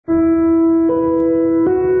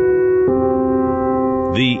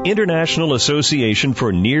The International Association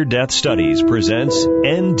for Near-Death Studies presents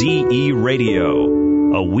NDE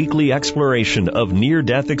Radio, a weekly exploration of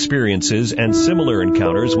near-death experiences and similar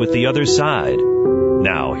encounters with the other side.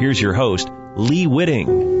 Now, here's your host, Lee Whitting.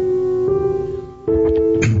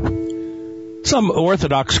 Some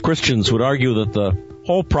Orthodox Christians would argue that the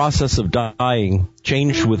whole process of dying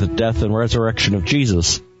changed with the death and resurrection of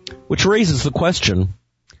Jesus, which raises the question,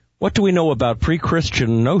 what do we know about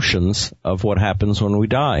pre-Christian notions of what happens when we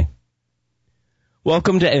die?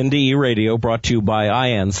 Welcome to NDE Radio, brought to you by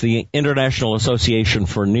IANS, the International Association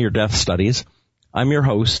for Near-Death Studies. I'm your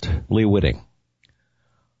host, Lee Whitting.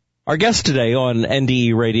 Our guest today on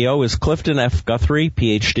NDE Radio is Clifton F. Guthrie,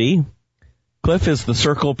 Ph.D. Cliff is the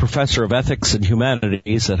Circle Professor of Ethics and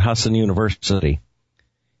Humanities at Husson University.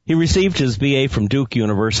 He received his B.A. from Duke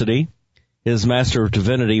University, his Master of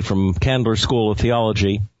Divinity from Candler School of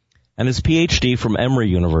Theology, and his Ph.D. from Emory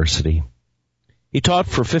University. He taught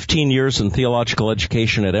for 15 years in theological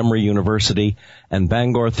education at Emory University and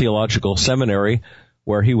Bangor Theological Seminary,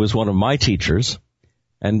 where he was one of my teachers.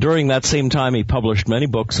 And during that same time, he published many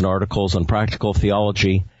books and articles on practical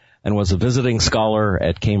theology and was a visiting scholar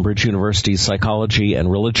at Cambridge University's Psychology and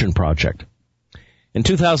Religion Project. In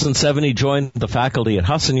 2007, he joined the faculty at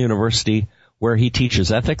Husson University, where he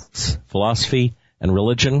teaches ethics, philosophy, and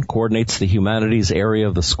religion, coordinates the humanities area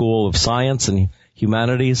of the School of Science and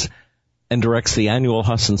Humanities, and directs the annual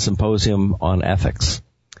Husson Symposium on Ethics.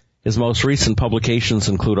 His most recent publications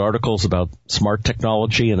include articles about smart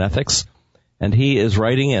technology and ethics, and he is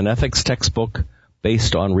writing an ethics textbook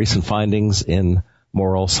based on recent findings in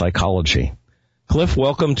moral psychology. Cliff,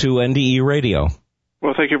 welcome to NDE Radio.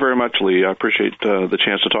 Well, thank you very much, Lee. I appreciate the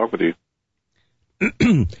chance to talk with you.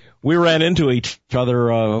 We ran into each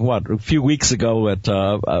other, a few weeks ago at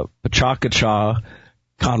a Pachakacha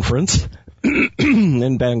conference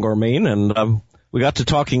in Bangor, Maine, and we got to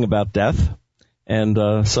talking about death,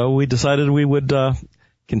 and so we decided we would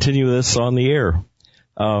continue this on the air.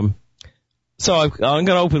 So I'm going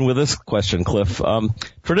to open with this question, Cliff.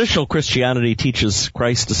 Traditional Christianity teaches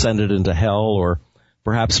Christ descended into hell, or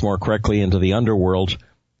perhaps more correctly into the underworld,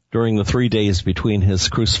 during the 3 days between his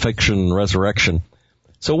crucifixion and resurrection.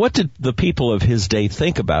 So what did the people of his day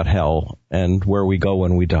think about hell and where we go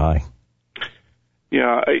when we die?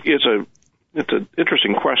 Yeah, it's an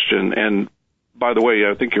interesting question. And by the way,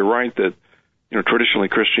 I think you're right that, traditionally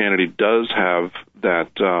Christianity does have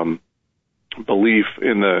that belief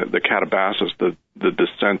in the katabasis, the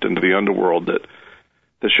descent into the underworld that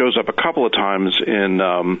shows up a couple of times in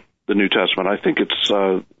the New Testament. I think it's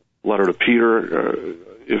letter to Peter,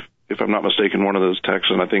 if I'm not mistaken, one of those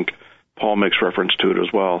texts, and I think Paul makes reference to it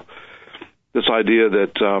as well. This idea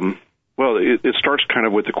that, it starts kind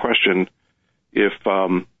of with the question, if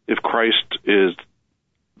Christ is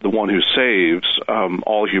the one who saves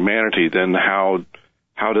all humanity, then how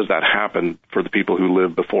does that happen for the people who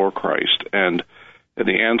lived before Christ? And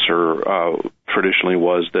the answer traditionally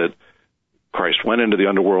was that Christ went into the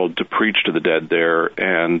underworld to preach to the dead there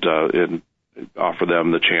and offer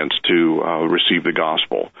them the chance to receive the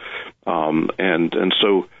gospel. And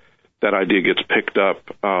so that idea gets picked up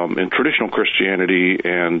in traditional Christianity,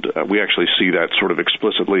 and we actually see that sort of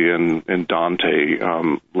explicitly in Dante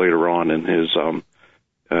later on in his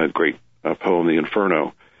great poem, The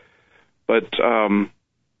Inferno. But,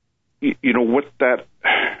 what that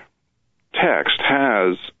text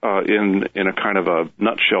has in a kind of a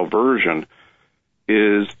nutshell version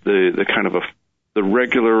is the kind of the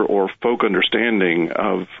regular or folk understanding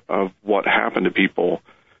of what happened to people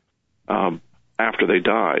after they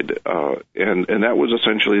died, and that was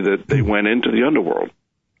essentially that they went into the underworld.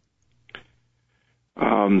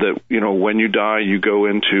 That when you die, you go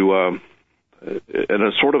into in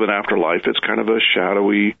a sort of an afterlife. It's kind of a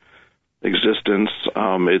shadowy existence.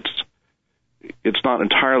 It's not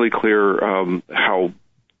entirely clear how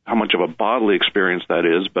much of a bodily experience that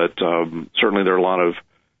is, but certainly there are a lot of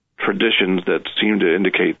traditions that seem to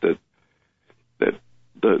indicate that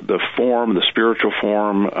the form, the spiritual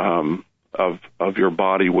form of your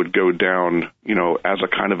body would go down, as a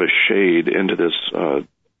kind of a shade into this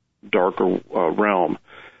darker realm.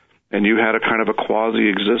 And you had a kind of a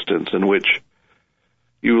quasi-existence in which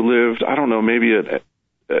you lived, I don't know, maybe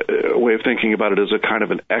a way of thinking about it is a kind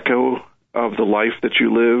of an echo of the life that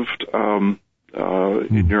you lived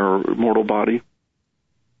in your mortal body.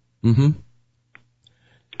 Mm-hmm.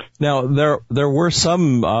 Now, there were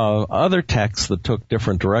some other texts that took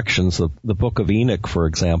different directions. The Book of Enoch, for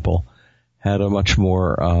example, had a much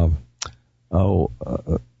more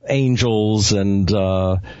angels and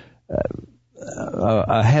a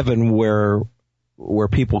heaven where where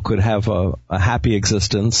people could have a happy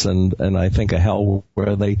existence and I think a hell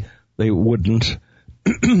where they wouldn't.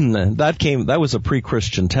 That was a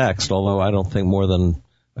pre-Christian text, although I don't think more than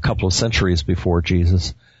a couple of centuries before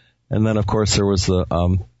Jesus. And then, of course, there was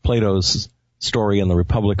the Plato's story in the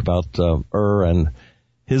Republic about and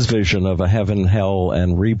his vision of a heaven, hell,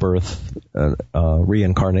 and rebirth,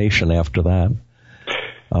 reincarnation after that.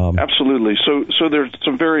 Absolutely. So there's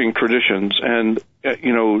some varying traditions, and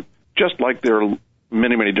just like there are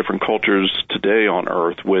many, many different cultures today on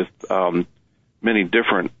Earth with many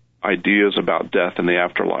different ideas about death and the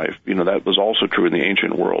afterlife. That was also true in the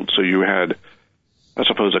ancient world. So you had, I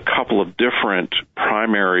suppose, a couple of different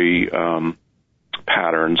primary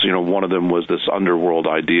patterns. One of them was this underworld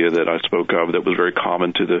idea that I spoke of that was very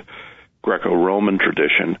common to the Greco-Roman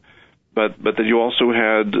tradition. But then you also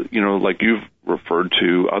had, like you've referred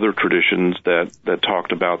to, other traditions that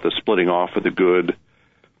talked about the splitting off of the good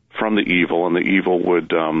from the evil, and the evil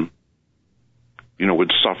would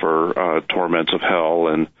suffer torments of hell,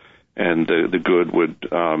 and the good would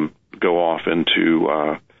go off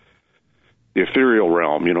into the ethereal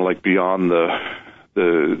realm, like beyond the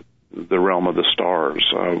realm of the stars,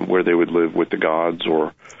 where they would live with the gods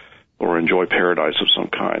or enjoy paradise of some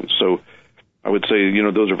kind. So I would say,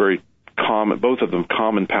 those are very common, both of them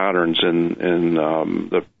common patterns in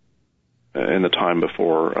the time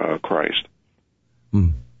before Christ.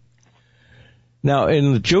 Now,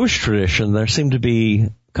 in the Jewish tradition, there seem to be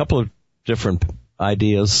a couple of different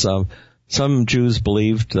ideas. Some Jews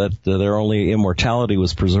believed that their only immortality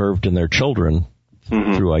was preserved in their children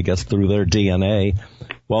through their DNA,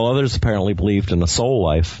 while others apparently believed in a soul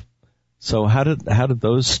life. So how did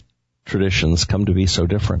those traditions come to be so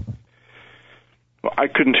different? Well, I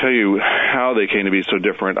couldn't tell you how they came to be so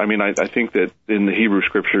different. I mean, I think that in the Hebrew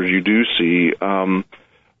Scriptures you do see,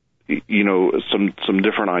 some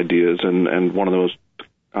different ideas, and one of those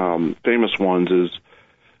famous ones is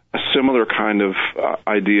a similar kind of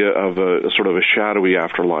idea of a sort of a shadowy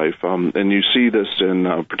afterlife, and you see this in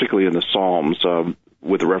particularly in the Psalms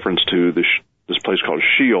with reference to this place called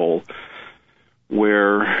Sheol,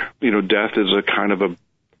 where death is a kind of an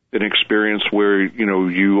experience where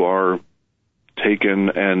you are taken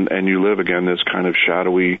and you live again this kind of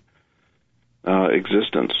shadowy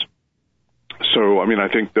existence. So, I mean, I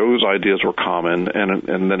think those ideas were common,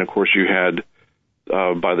 and then of course you had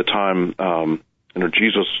by the time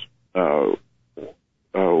Jesus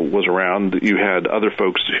was around, you had other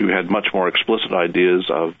folks who had much more explicit ideas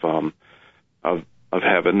of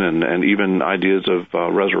heaven and even ideas of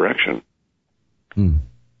resurrection.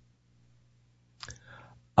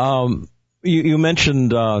 You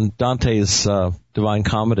mentioned Dante's Divine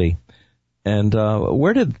Comedy, and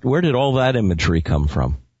where did all that imagery come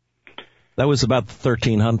from? That was about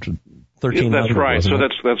 1300. That's right. So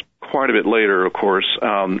that's quite a bit later, of course,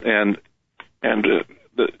 and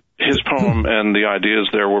his poem and the ideas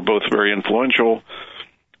there were both very influential,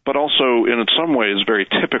 but also in some ways very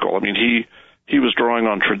typical. I mean, he was drawing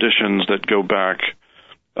on traditions that go back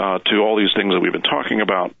to all these things that we've been talking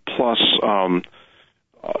about, plus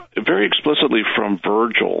very explicitly from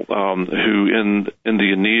Virgil, who in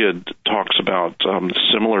the Aeneid talks about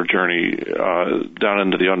similar journey down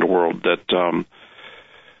into the underworld that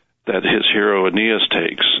his hero Aeneas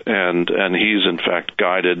takes, and he's in fact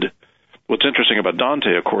guided. What's interesting about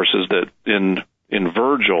Dante, of course, is that in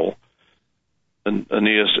Virgil,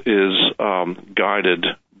 Aeneas is guided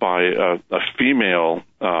by a female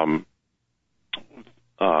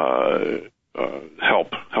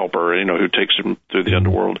helper, who takes him through the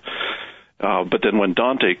underworld. But then when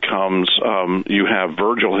Dante comes, you have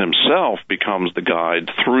Virgil himself becomes the guide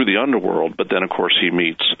through the underworld, but then of course he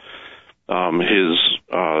meets his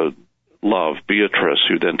love, Beatrice,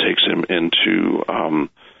 who then takes him into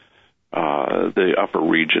the upper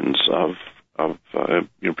regions of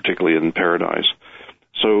particularly in paradise.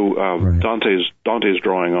 So right. Dante's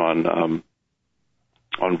drawing on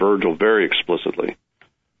Virgil very explicitly.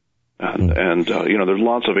 And there's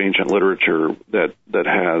lots of ancient literature that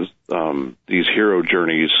has these hero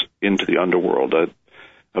journeys into the underworld. I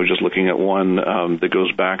was just looking at one that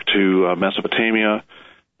goes back to Mesopotamia.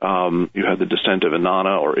 You had the descent of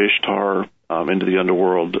Inanna or Ishtar into the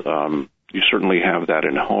underworld. You certainly have that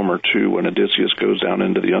in Homer too, when Odysseus goes down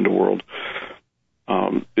into the underworld.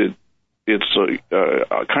 It's a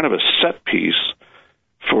kind of a set piece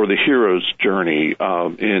for the hero's journey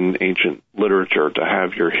in ancient literature, to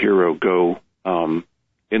have your hero go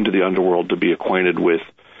into the underworld to be acquainted with,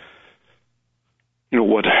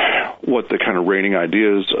 what the kind of reigning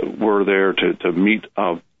ideas were there, to meet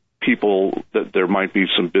people that there might be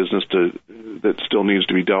some business that still needs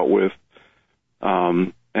to be dealt with,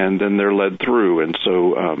 and then they're led through. And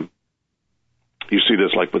so you see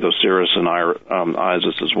this like with Osiris and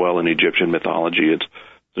Isis as well in Egyptian mythology. It's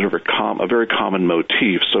sort of a very common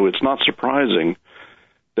motif. So it's not surprising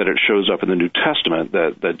that it shows up in the New Testament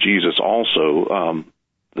that Jesus also,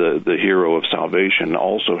 the hero of salvation,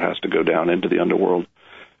 also has to go down into the underworld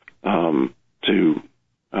to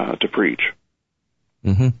preach.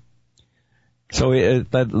 Mm-hmm. So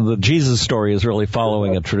the Jesus story is really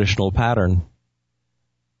following a traditional pattern.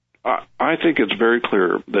 I think it's very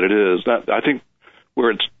clear that it is. I think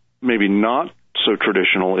where it's maybe not so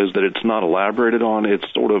traditional is that it's not elaborated on. It's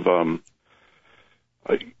sort of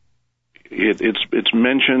it's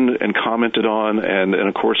mentioned and commented on, and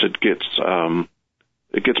of course it's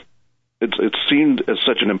seen as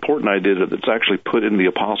such an important idea that it's actually put in the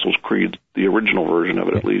Apostles' Creed, the original version of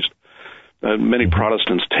it at least. Many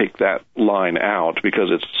Protestants take that line out because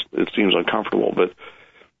it seems uncomfortable, but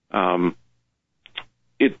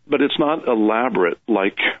it's not elaborate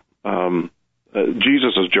like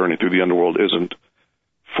Jesus' journey through the underworld isn't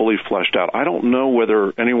fully fleshed out. I don't know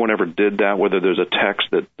whether anyone ever did that, whether there's a text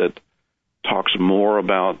that talks more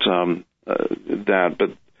about that,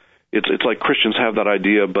 but it's like Christians have that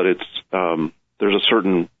idea, but there's a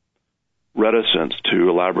certain reticence to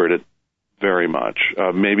elaborate it very much.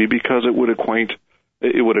 Maybe because it would equate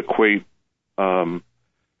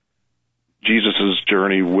Jesus'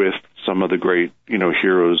 journey with some of the great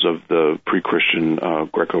heroes of the pre-Christian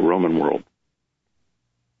Greco-Roman world.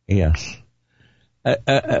 Yes.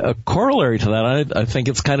 A corollary to that, I think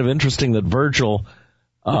it's kind of interesting that Virgil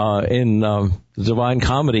in the Divine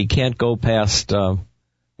Comedy can't go past. I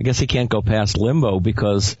guess he can't go past limbo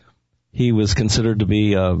because he was considered to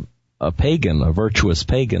be a pagan, a virtuous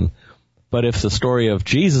pagan. But if the story of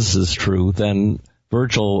Jesus is true, then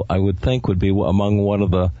Virgil, I would think, would be among one of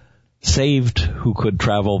the saved who could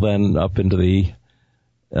travel then up into the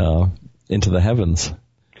heavens.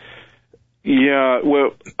 Yeah,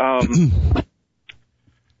 well,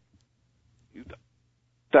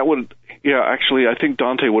 that would, actually, I think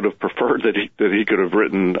Dante would have preferred that he could have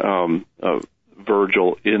written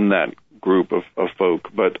Virgil in that group of folk.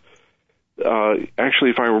 But actually,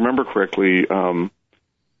 if I remember correctly,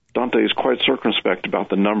 Dante is quite circumspect about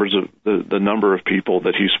the numbers of the number of people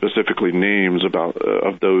that he specifically names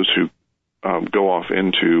of those who go off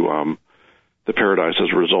into the paradise as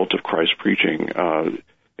a result of Christ's preaching.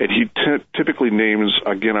 And he typically names,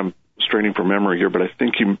 again, I'm straining from memory here, but I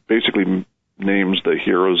think he basically names the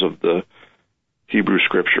heroes of the Hebrew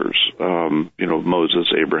Scriptures,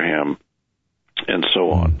 Moses, Abraham, and so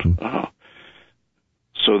on.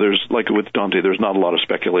 So there's, like with Dante, there's not a lot of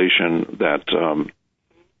speculation that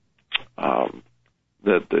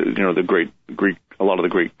the great Greek, a lot of the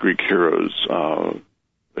great Greek heroes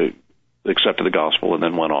accepted the gospel and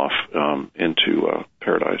then went off into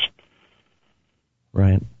paradise.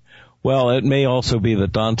 Right. Well, it may also be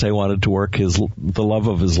that Dante wanted to work the love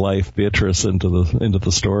of his life, Beatrice, into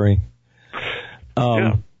the story.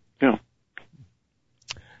 Yeah.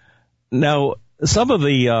 Now, some of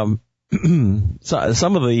the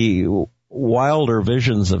wilder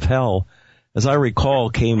visions of hell, as I recall,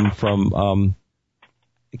 came out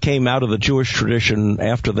of the Jewish tradition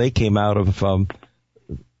after they came out of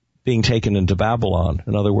being taken into Babylon.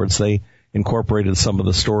 In other words, they incorporated some of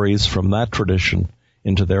the stories from that tradition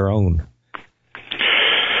into their own.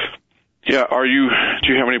 Yeah, do you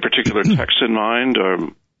have any particular text in mind,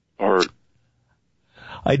 or?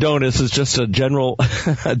 I don't. This is just a general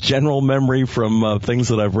memory from things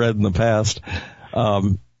that I've read in the past.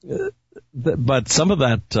 But some of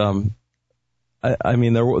that, I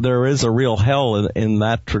mean, there is a real hell in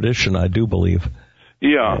that tradition, I do believe.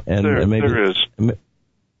 Yeah, and maybe, there is.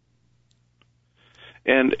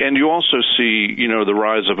 And you also see, the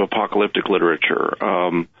rise of apocalyptic literature,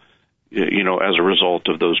 as a result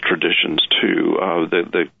of those traditions too.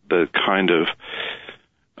 The kind of,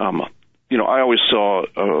 I always saw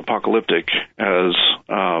apocalyptic as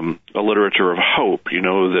a literature of hope.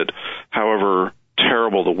 That however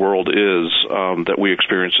terrible the world is that we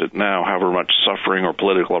experience it now, however much suffering or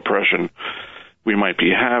political oppression we might be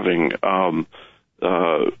having,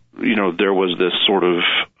 there was this sort of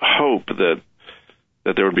hope that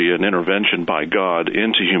there would be an intervention by God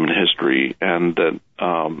into human history, and that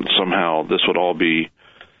somehow this would all be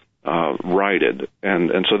righted.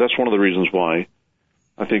 And so that's one of the reasons why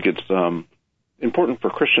I think it's important for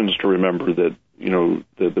Christians to remember that,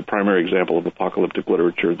 the primary example of apocalyptic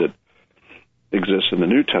literature that exists in the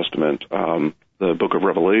New Testament, the book of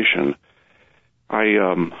Revelation. I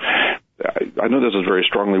know this is very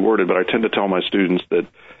strongly worded, but I tend to tell my students that,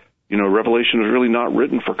 Revelation is really not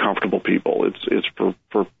written for comfortable people. It's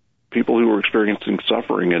for people who are experiencing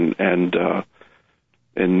suffering and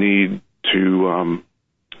need to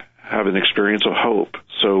have an experience of hope.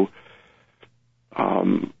 So,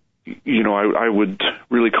 I would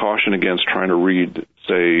really caution against trying to read,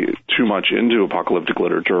 say, too much into apocalyptic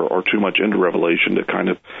literature or too much into Revelation to kind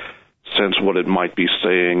of sense what it might be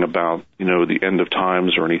saying about, the end of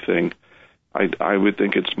times or anything. I would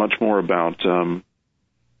think it's much more about, a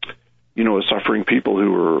suffering people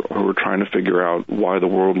who are trying to figure out why the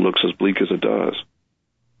world looks as bleak as it does.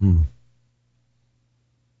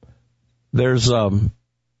 There's, of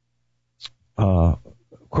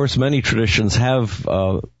course, many traditions have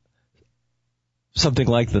something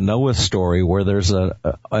like the Noah story, where there's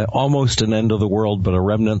almost an end of the world, but a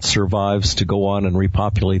remnant survives to go on and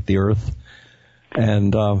repopulate the earth.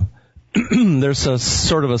 And there's a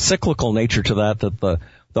sort of a cyclical nature to that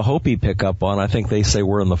the Hopi pick up on. I think they say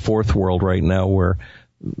we're in the fourth world right now, where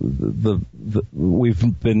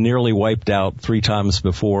we've been nearly wiped out 3 times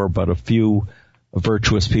before, but a few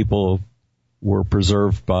virtuous people were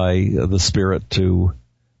preserved by the Spirit to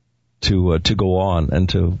go on and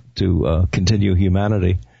to continue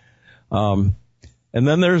humanity. And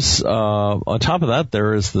then there's on top of that,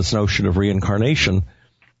 there is this notion of reincarnation.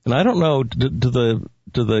 And I don't know, do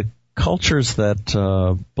the cultures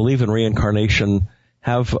that believe in reincarnation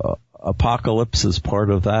have apocalypse as part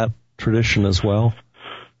of that tradition as well?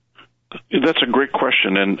 That's a great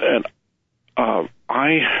question, and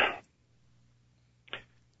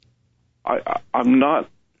I'm not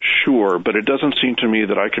sure, but it doesn't seem to me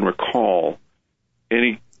that I can recall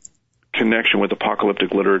any connection with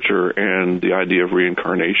apocalyptic literature and the idea of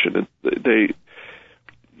reincarnation. It's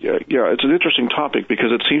an interesting topic,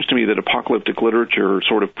 because it seems to me that apocalyptic literature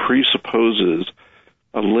sort of presupposes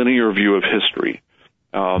a linear view of history.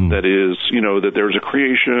 That is, that there's a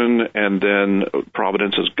creation, and then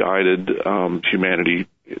providence has guided humanity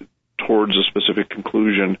towards a specific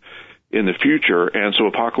conclusion in the future. And so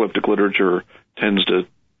apocalyptic literature tends to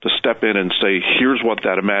step in and say, here's what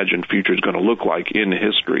that imagined future is going to look like in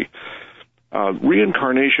history.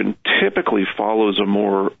 Reincarnation typically follows a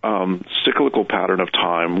more cyclical pattern of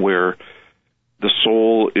time, where the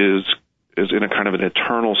soul is in a kind of an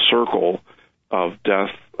eternal circle of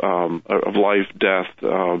death, of life, death,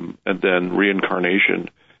 and then reincarnation.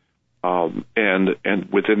 And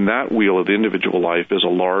within that wheel of individual life is a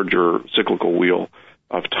larger cyclical wheel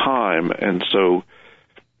of time. And so,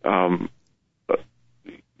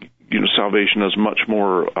 salvation is much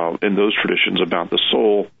more in those traditions about the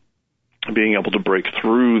soul being able to break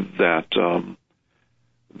through that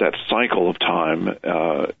cycle of time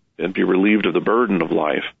and be relieved of the burden of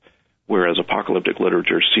life, whereas apocalyptic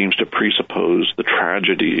literature seems to presuppose the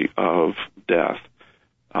tragedy of death.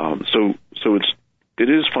 So it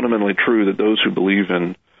is fundamentally true that those who believe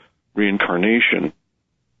in reincarnation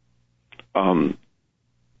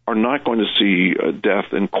are not going to see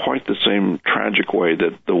death in quite the same tragic way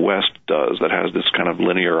that the West does, that has this kind of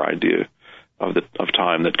linear idea of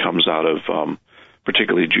time that comes out of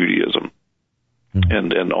particularly Judaism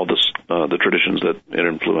and all this, the traditions that it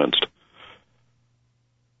influenced.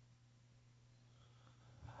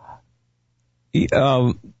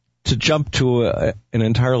 To jump to an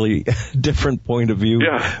entirely different point of view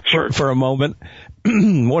for a moment,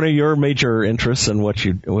 one of your major interests in what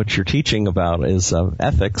you're teaching about is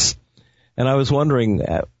ethics, and I was wondering,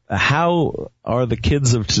 how are the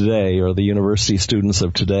kids of today, or the university students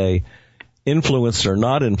of today, influenced or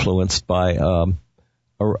not influenced by a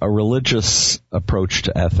religious approach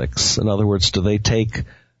to ethics? In other words, do they take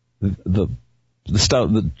the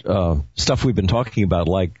stuff we've been talking about,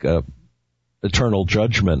 like eternal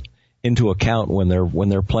judgment, into account when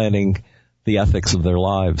they're planning the ethics of their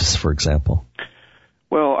lives, for example?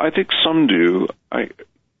 Well, I think some do. I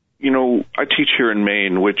teach here in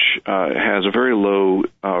Maine, which has a very low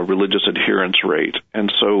religious adherence rate,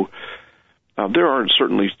 and so there are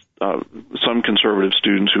certainly some conservative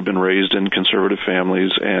students who've been raised in conservative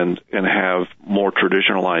families and have more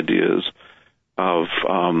traditional ideas of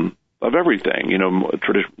everything.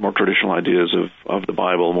 More traditional ideas of the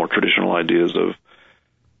Bible, more traditional ideas of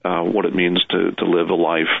what it means to live a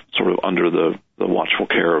life sort of under the watchful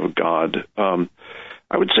care of God.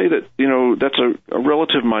 I would say that, that's a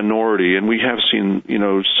relative minority, and we have seen,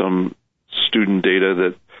 some student data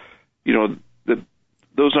that, that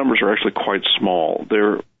those numbers are actually quite small.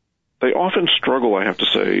 They often struggle, I have to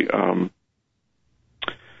say.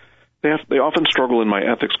 They often struggle in my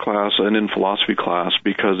ethics class and in philosophy class,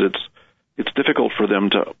 because it's difficult for them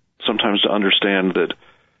to sometimes to understand that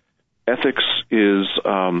ethics is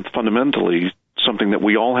fundamentally something that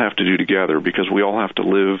we all have to do together, because we all have to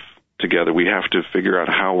live together. We have to figure out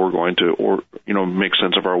how we're going to, make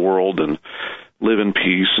sense of our world and live in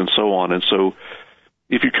peace and so on. And so,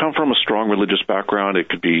 if you come from a strong religious background, it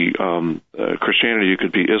could be Christianity, it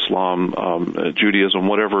could be Islam, Judaism,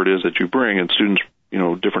 whatever it is that you bring, and students,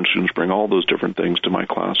 different students bring all those different things to my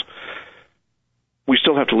class. We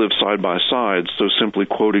still have to live side by side, so simply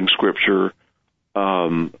quoting Scripture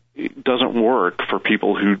it doesn't work for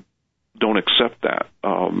people who don't accept that.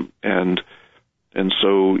 And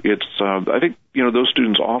so it's, I think, those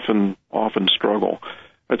students often struggle.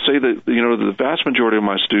 I'd say that, the vast majority of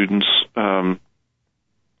my students,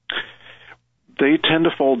 they tend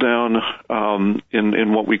to fall down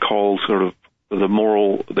in what we call sort of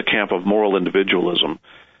the camp of moral individualism.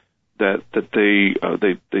 That they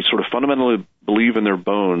sort of fundamentally believe in their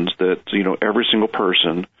bones that every single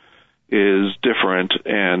person is different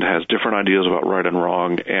and has different ideas about right and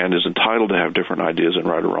wrong and is entitled to have different ideas in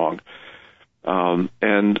right or wrong. And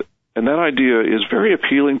that idea is very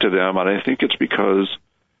appealing to them, and I think it's because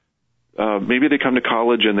maybe they come to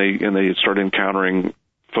college and they start encountering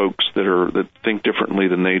folks that think differently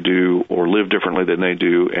than they do or live differently than they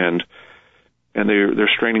do, and they're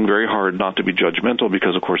straining very hard not to be judgmental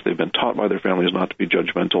because, of course, they've been taught by their families not to be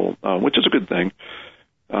judgmental, which is a good thing.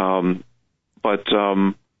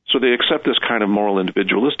 So they accept this kind of moral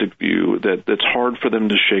individualistic view that's hard for them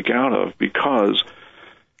to shake out of, because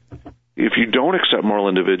if you don't accept moral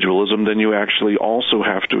individualism, then you actually also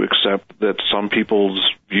have to accept that some people's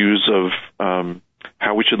views of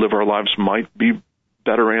how we should live our lives might be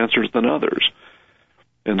better answers than others.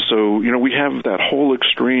 And so, we have that whole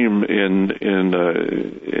extreme in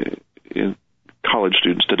college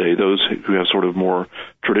students today, those who have sort of more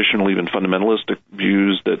traditional, even fundamentalistic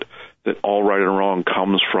views that all right and wrong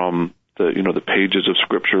comes from the pages of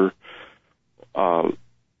Scripture,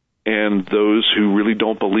 and those who really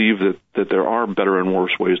don't believe that there are better and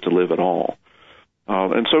worse ways to live at all.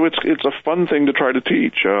 And so it's a fun thing to try to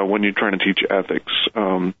teach when you're trying to teach ethics,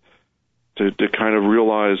 to kind of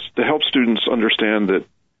realize, to help students understand that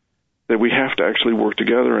we have to actually work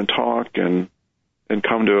together and talk and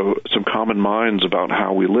come to some common minds about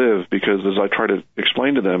how we live, because as I try to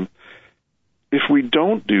explain to them, if we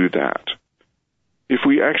don't do that, if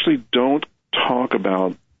we actually don't talk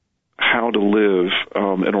about how to live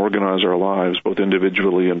and organize our lives, both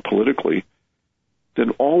individually and politically,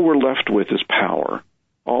 then all we're left with is power.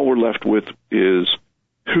 All we're left with is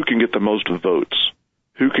who can get the most votes,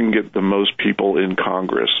 who can get the most people in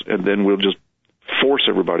Congress, and then we'll just force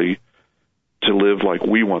everybody to live like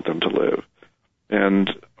we want them to live. And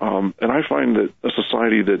I find that a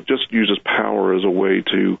society that just uses power as a way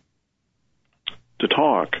to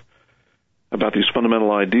talk about these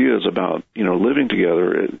fundamental ideas about living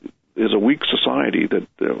together is a weak society that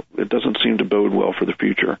it doesn't seem to bode well for the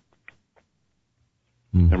future.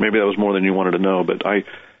 And maybe that was more than you wanted to know, but the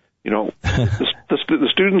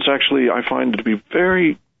students actually, I find to be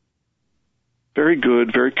very, very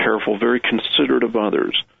good, very careful, very considerate of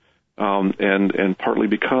others. And partly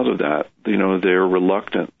because of that, they're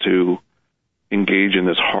reluctant to engage in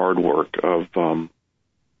this hard work of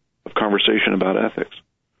conversation about ethics.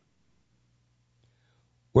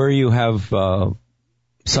 Where you have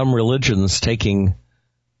some religions taking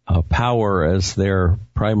power as their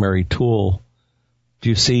primary tool, do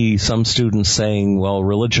you see some students saying, well,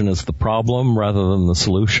 religion is the problem rather than the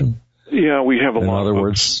solution? Yeah, we have a lot. In other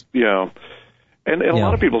words, yeah. And a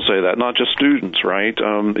lot of people say that, not just students, right?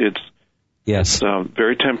 It's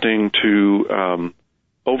very tempting to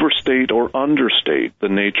overstate or understate the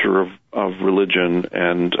nature of religion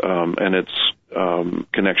and its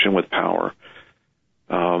connection with power.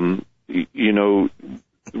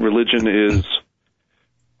 Religion is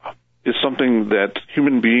something that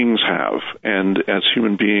human beings have, and as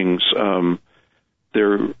human beings,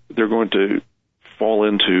 they're going to fall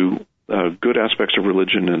into good aspects of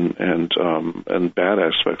religion and bad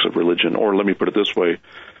aspects of religion, or let me put it this way,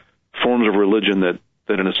 forms of religion that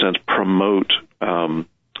in a sense promote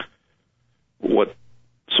what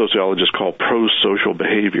sociologists call pro-social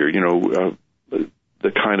behavior,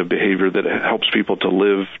 the kind of behavior that helps people to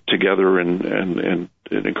live together in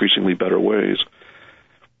increasingly better ways.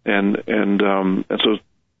 And so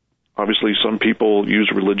obviously some people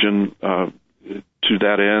use religion to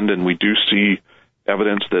that end, and we do see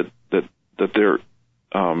evidence that there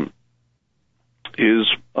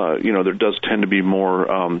there does tend to be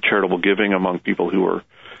more charitable giving among people who are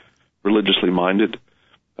religiously minded.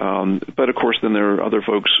 But of course, then there are other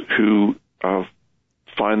folks who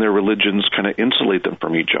find their religions kind of insulate them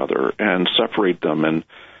from each other and separate them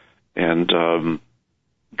and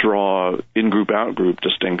draw in-group, out-group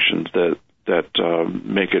distinctions that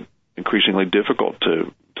make it increasingly difficult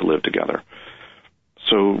to to live together.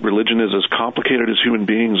 So religion is as complicated as human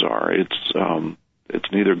beings are.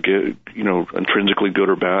 It's neither intrinsically good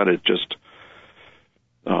or bad. It just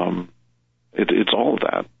it's all of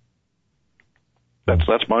that.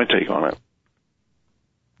 That's my take on it.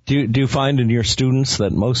 Do you find in your students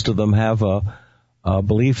that most of them have a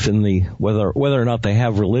belief in whether or not they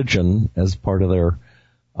have religion as part of their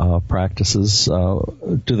practices?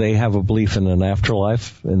 Do they have a belief in an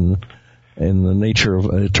afterlife, in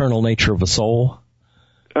the eternal nature of a soul?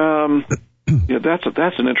 Yeah, that's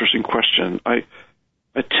an interesting question. I'm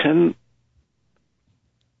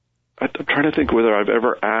trying to think whether I've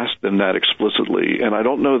ever asked them that explicitly, and I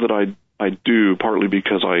don't know that I do, partly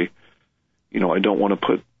because I don't want to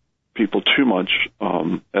put people too much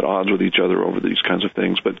at odds with each other over these kinds of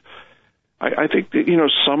things. But I think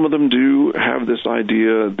that, some of them do have this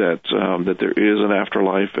idea that there is an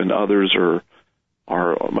afterlife, and others are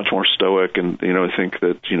much more stoic and think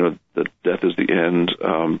that that death is the end.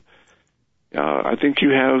 I think you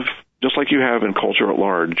have, just like you have in culture at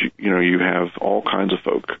large, you have all kinds of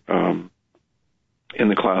folk in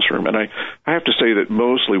the classroom, and I have to say that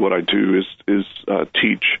mostly what I do is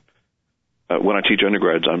teach. When I teach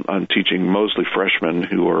undergrads, I'm teaching mostly freshmen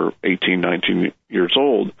who are 18, 19 years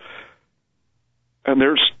old, and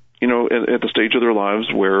there's at the stage of their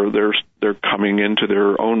lives where they're coming into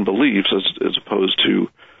their own beliefs as opposed to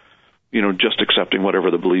just accepting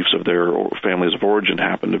whatever the beliefs of their families of origin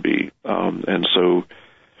happen to be. And so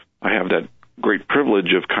I have that great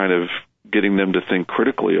privilege of kind of getting them to think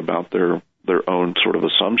critically about their own sort of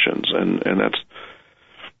assumptions, and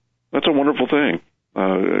that's a wonderful thing.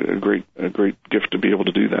 A great gift to be able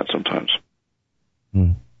to do that sometimes.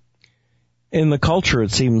 In the culture,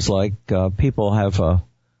 it seems like people have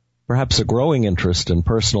perhaps a growing interest in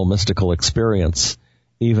personal mystical experience,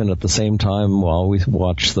 even at the same time while we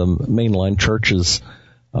watch the mainline churches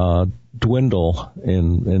dwindle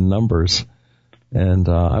in numbers. And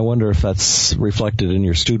I wonder if that's reflected in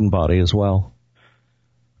your student body as well.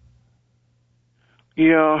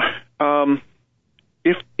 Yeah.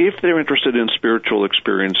 If they're interested in spiritual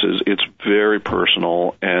experiences, it's very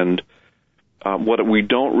personal, and what we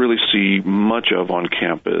don't really see much of on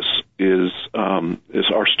campus is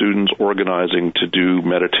our students organizing to do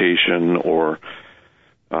meditation or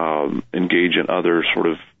engage in other sort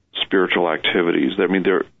of spiritual activities. I mean,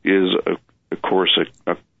 there is, of course,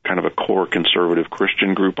 a kind of a core conservative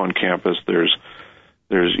Christian group on campus. There's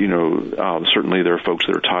certainly there are folks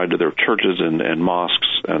that are tied to their churches and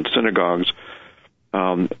mosques and synagogues.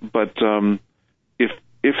 But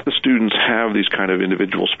if the students have these kind of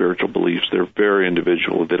individual spiritual beliefs, they're very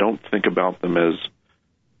individual. They don't think about them as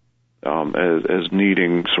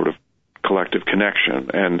needing sort of collective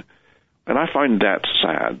connection, and I find that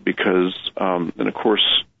sad because, and of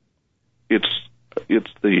course, it's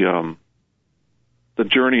the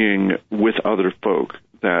journeying with other folk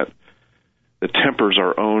that tempers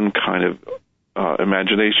our own kind of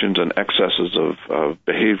imaginations and excesses of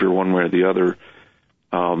behavior one way or the other.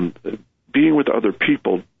 Being with other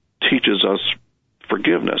people teaches us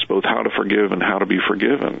forgiveness, both how to forgive and how to be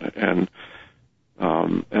forgiven. And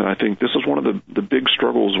I think this is one of the big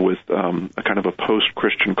struggles with a kind of a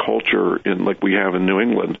post-Christian culture like we have in New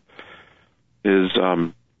England is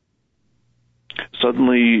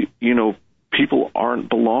suddenly, people aren't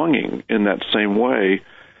belonging in that same way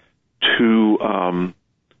to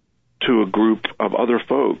a group of other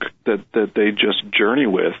folk that they just journey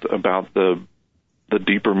with about the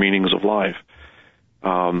deeper meanings of life.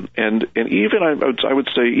 And even I would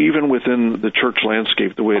say even within the church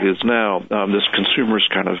landscape the way it is now, this consumerist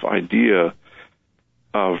kind of idea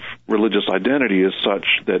of religious identity is such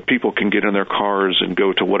that people can get in their cars and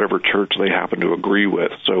go to whatever church they happen to agree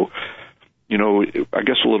with. So, I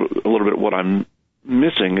guess a little bit what I'm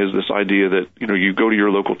missing is this idea that, you go to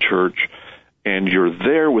your local church and you're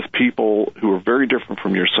there with people who are very different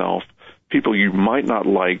from yourself, people you might not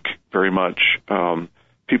like very much,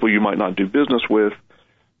 people you might not do business with,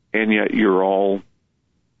 and yet you're all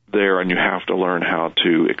there and you have to learn how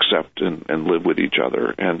to accept and live with each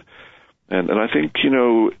other. And I think,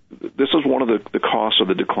 this is one of the costs of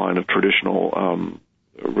the decline of traditional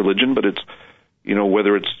religion, but it's,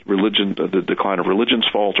 whether it's religion, the decline of religion's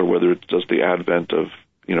fault, or whether it's just the advent of,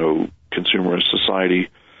 consumerist society,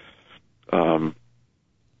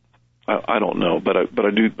 I don't know, but I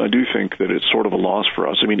do think that it's sort of a loss for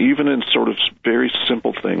us. I mean, even in sort of very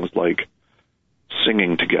simple things like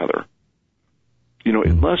singing together,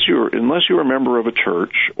 unless you're a member of a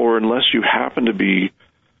church, or unless you happen to be,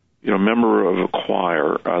 a member of a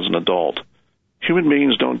choir as an adult, human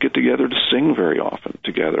beings don't get together to sing very often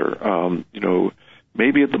together.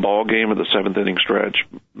 Maybe at the ball game of the seventh inning stretch,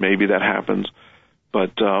 maybe that happens.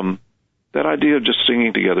 But that idea of just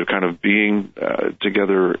singing together, kind of being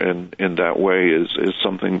together in that way is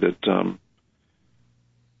something that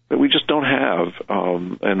we just don't have.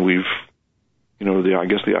 And we've, I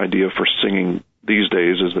guess the idea for singing these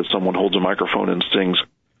days is that someone holds a microphone and sings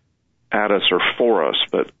at us or for us.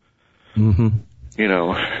 But,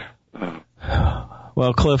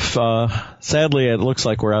 Well, Cliff, sadly, it looks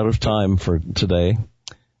like we're out of time for today.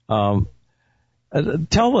 Tell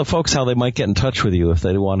the folks how they might get in touch with you if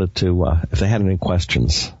they wanted to, if they had any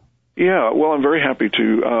questions. Yeah, well, I'm very happy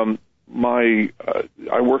to. I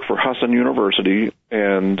work for Hassan University,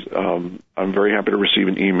 and I'm very happy to receive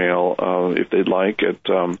an email if they'd like at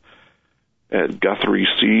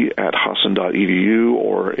guthreyc@hassan.edu,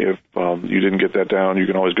 or if you didn't get that down, you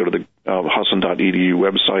can always go to the hassan.edu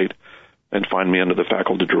website and find me under the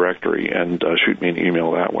faculty directory and shoot me an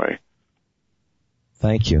email that way.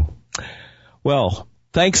 Thank you. Well,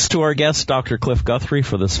 thanks to our guest, Dr. Cliff Guthrie,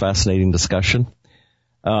 for this fascinating discussion.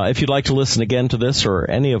 If you'd like to listen again to this or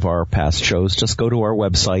any of our past shows, just go to our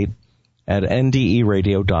website at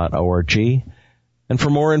nderadio.org. And for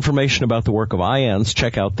more information about the work of IANDS,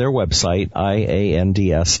 check out their website,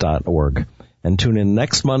 iands.org. And tune in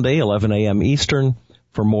next Monday, 11 a.m. Eastern,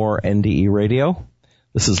 for more NDE Radio.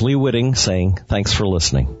 This is Lee Whitting saying thanks for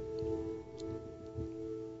listening.